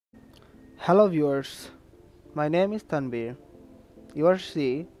Hello viewers, my name is Tanbir. You are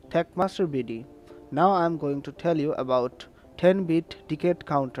see Techmaster BD. Now I am going to tell you about 10-bit decade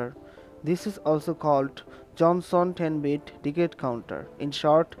counter. This is also called Johnson 10-bit decade counter, in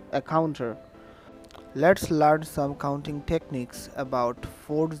short a counter. Let's learn some counting techniques about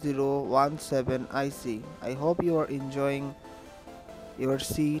 4017 IC. I hope you are enjoying your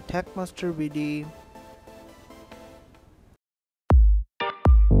C Techmaster BD.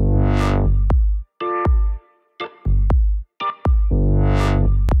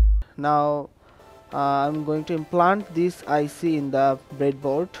 Now I'm going to implant this IC in the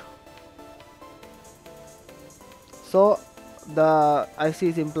breadboard. So the IC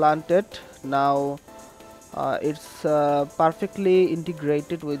is implanted. Now it's perfectly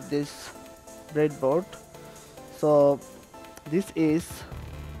integrated with this breadboard. So this is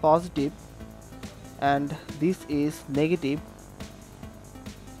positive and this is negative.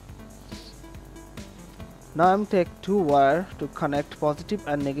 Now I'm take two wire to connect positive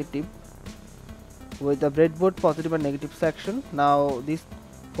and negative with the breadboard positive and negative section. Now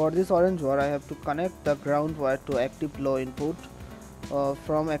for this orange wire I have to connect the ground wire to active low input.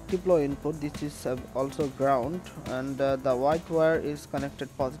 From active low input this is also ground, and the white wire is connected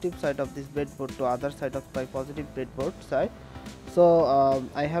positive side of this breadboard to other side of my positive breadboard side. So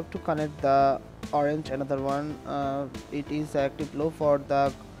I have to connect the orange another one. It is active low for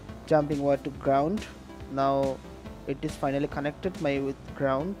the jumping wire to ground. Now it is finally connected with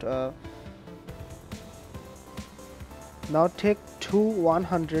ground. Now take two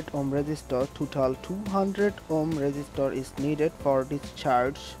 100 ohm resistor. Total 200 ohm resistor is needed for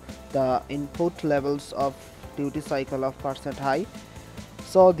discharge the input levels of duty cycle of percent high.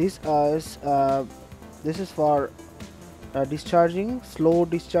 So this is for discharging slow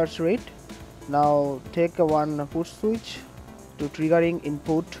discharge rate. Now take a one push switch to triggering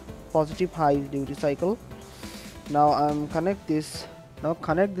input positive high duty cycle. Now connect this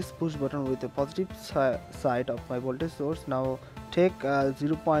push button with the positive side of my voltage source. Now take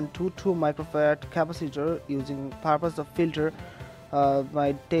 0.22 microfarad capacitor. Using purpose of filter,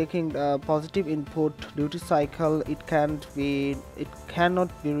 by taking the positive input duty cycle, it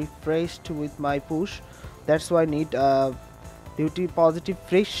cannot be refreshed with my push. That's why I need positive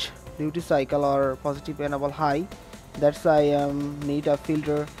fresh duty cycle or positive enable high. That's why I need a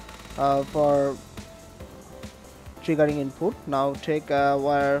filter for triggering input. Now take a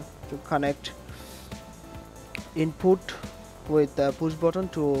wire to connect input with the push button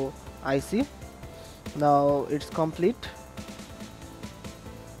to IC. Now it's complete.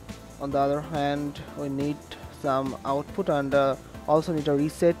 On the other hand, we need some output and also need a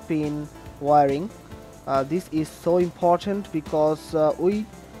reset pin wiring. This is so important because we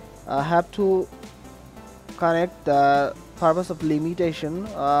have to connect the purpose of limitation,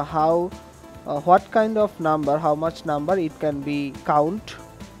 what kind of number, how much number it can be count.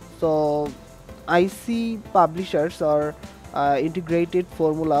 So IC publishers or integrated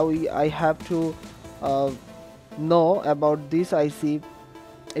formula, I have to know about this IC.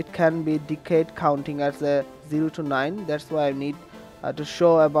 It can be decade counting as a 0 to 9. That's why I need to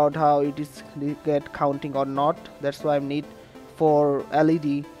show about how it is decade counting or not. That's why I need for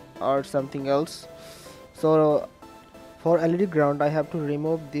LED or something else. So for LED ground I have to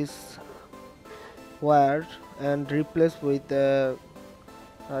remove this wire and replace with a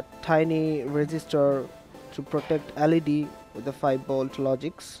tiny resistor to protect LED with the 5-volt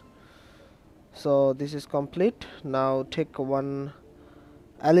logics. So this is complete. Now take one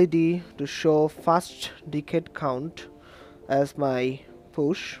LED to show fast decade count as my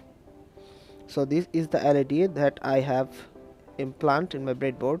push. So this is the LED that I have implant in my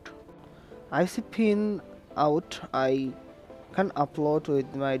breadboard. IC pin out I can upload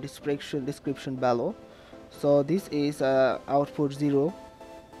with my description below. So this is output 0.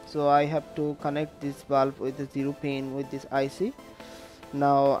 So I have to connect this bulb with the 0 pin with this IC.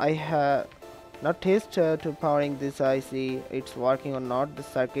 Now I have not test to powering this IC, it's working or not. The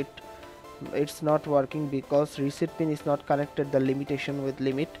circuit, it's not working because reset pin is not connected the limitation with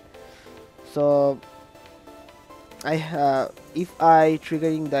limit. So if I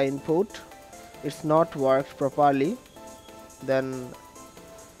triggering the input, it's not worked properly, then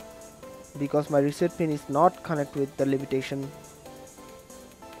because my reset pin is not connected with the limitation.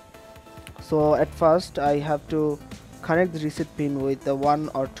 So at first I have to connect the reset pin with the 1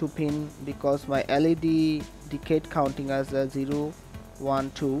 or 2 pin because my LED decade counting as a 0,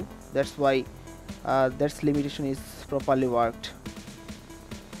 1, 2. That's why that's limitation is properly worked.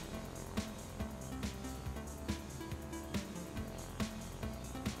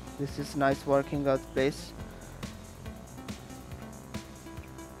 This is nice working out place.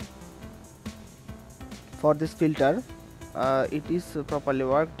 for this filter, it is properly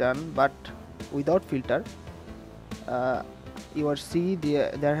work done, but without filter you will see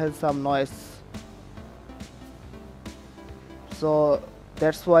there has some noise. So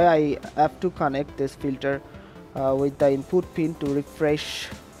that's why I have to connect this filter with the input pin to refresh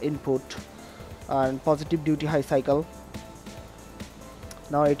input and positive duty high cycle.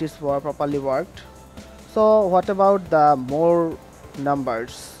 Now it is properly worked. So what about the more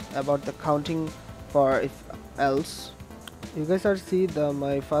numbers, about the counting for if else? You guys are see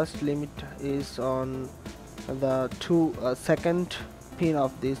my first limit is on the second pin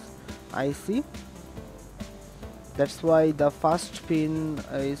of this IC. That's why the first pin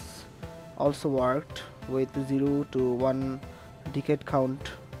is also worked with 0 to 1 decade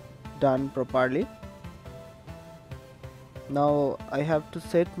count done properly. Now I have to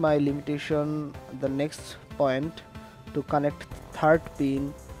set my limitation the next point to connect third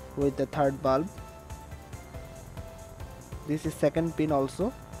pin with the third bulb. This is second pin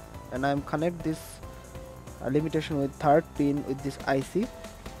also, and I am connect this limitation with third pin with this IC.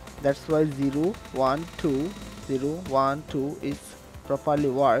 That's why 0 1 2 0 1 2 is properly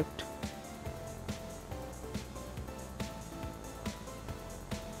worked.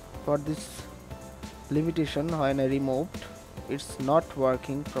 For this limitation, when I removed, it's not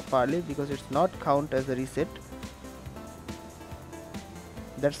working properly because it's not count as a reset.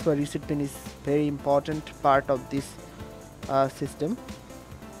 That's why reset pin is very important part of this system.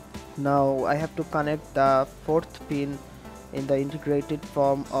 Now I have to connect the fourth pin in the integrated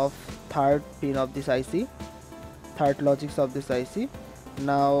form of third pin of this IC, third logics of this IC.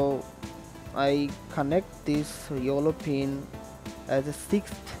 Now I connect this yellow pin as a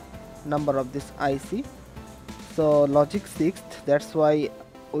sixth number of this IC. So logic 6th, that's why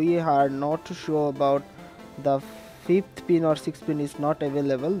we are not too sure about the 5th pin or 6th pin is not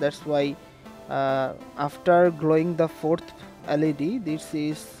available. That's why after glowing the 4th LED, this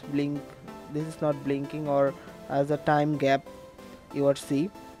is not blinking or as a time gap you would see,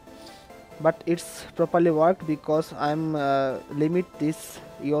 but it's properly worked because I'm limit this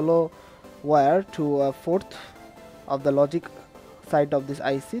yellow wire to a 4th of the logic side of this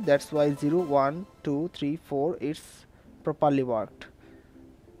IC. That's why 0 1 2 3 4 it's properly worked.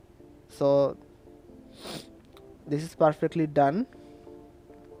 So this is perfectly done.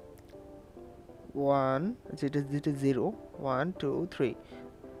 It is 0 1 2 3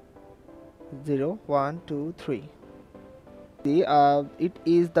 0 1 2 3. See, it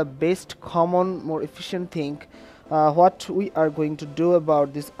is the best common more efficient thing. What we are going to do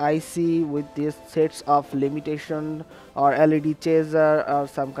about this IC with these sets of limitation or LED chaser or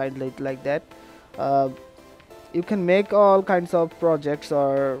some kind like that. You can make all kinds of projects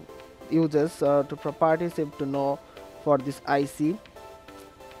or uses to properties if to know for this IC.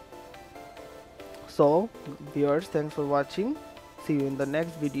 So viewers, thanks for watching. See you in the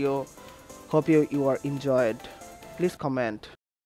next video. Hope you are enjoyed. Please comment.